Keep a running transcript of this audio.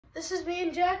This is me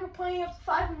and Jack. We're playing up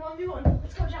 5 and 1v1.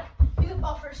 Let's go, Jack. You get the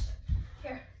ball first.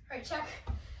 Here. All right, check.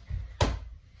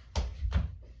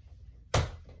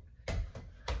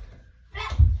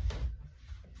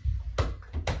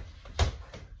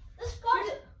 This ball.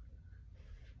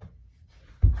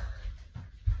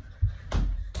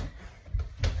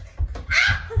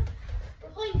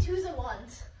 We're playing 2s and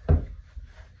 1s.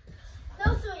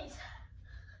 No 3s.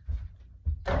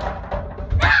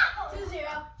 2-0.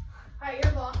 All right,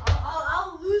 your ball.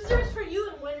 I'll losers for you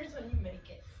and winners when you make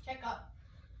it. Check up.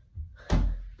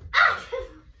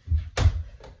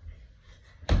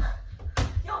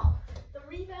 Yo, the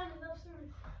rebound and those three.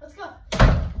 Let's go.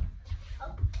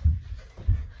 Oh.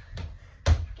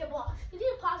 Get blocked. You need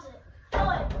to pause it. No,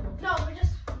 wait. No, we're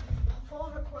just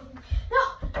full recording. No.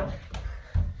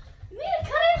 You need to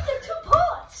cut it into 2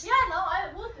 parts. Yeah, no,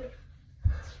 I will do.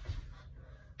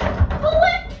 Pull it.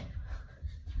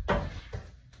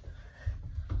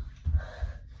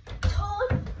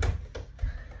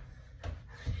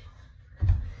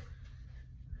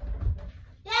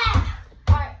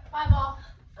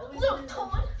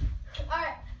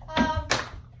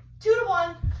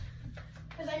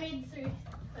 I made 3,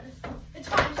 but it's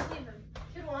fine, just leave them.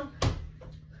 2-1.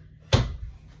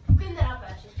 Clean that up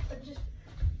actually, but just.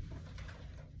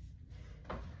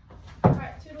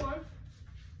 Alright, 2-1.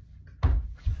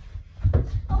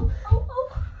 Oh.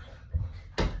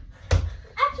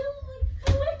 Absolutely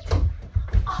do it.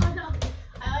 Oh no.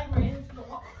 I like ran into the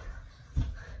wall.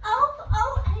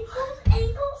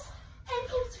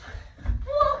 Ankles.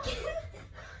 Walking.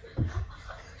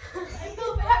 I go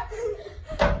back.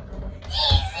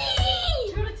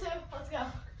 Easy! 2-2. Let's go.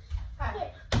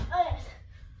 Alright.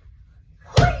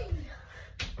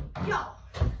 Yo.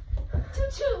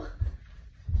 2-2.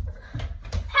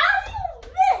 How do you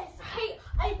miss?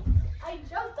 I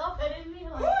jumped up. I didn't mean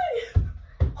like.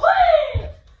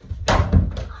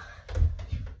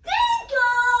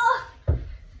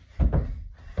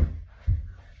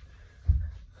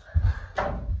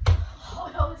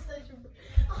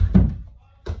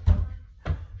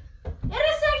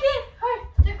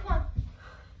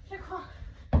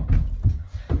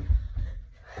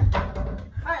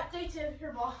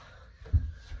 Your ball.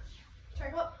 Try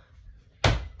go up.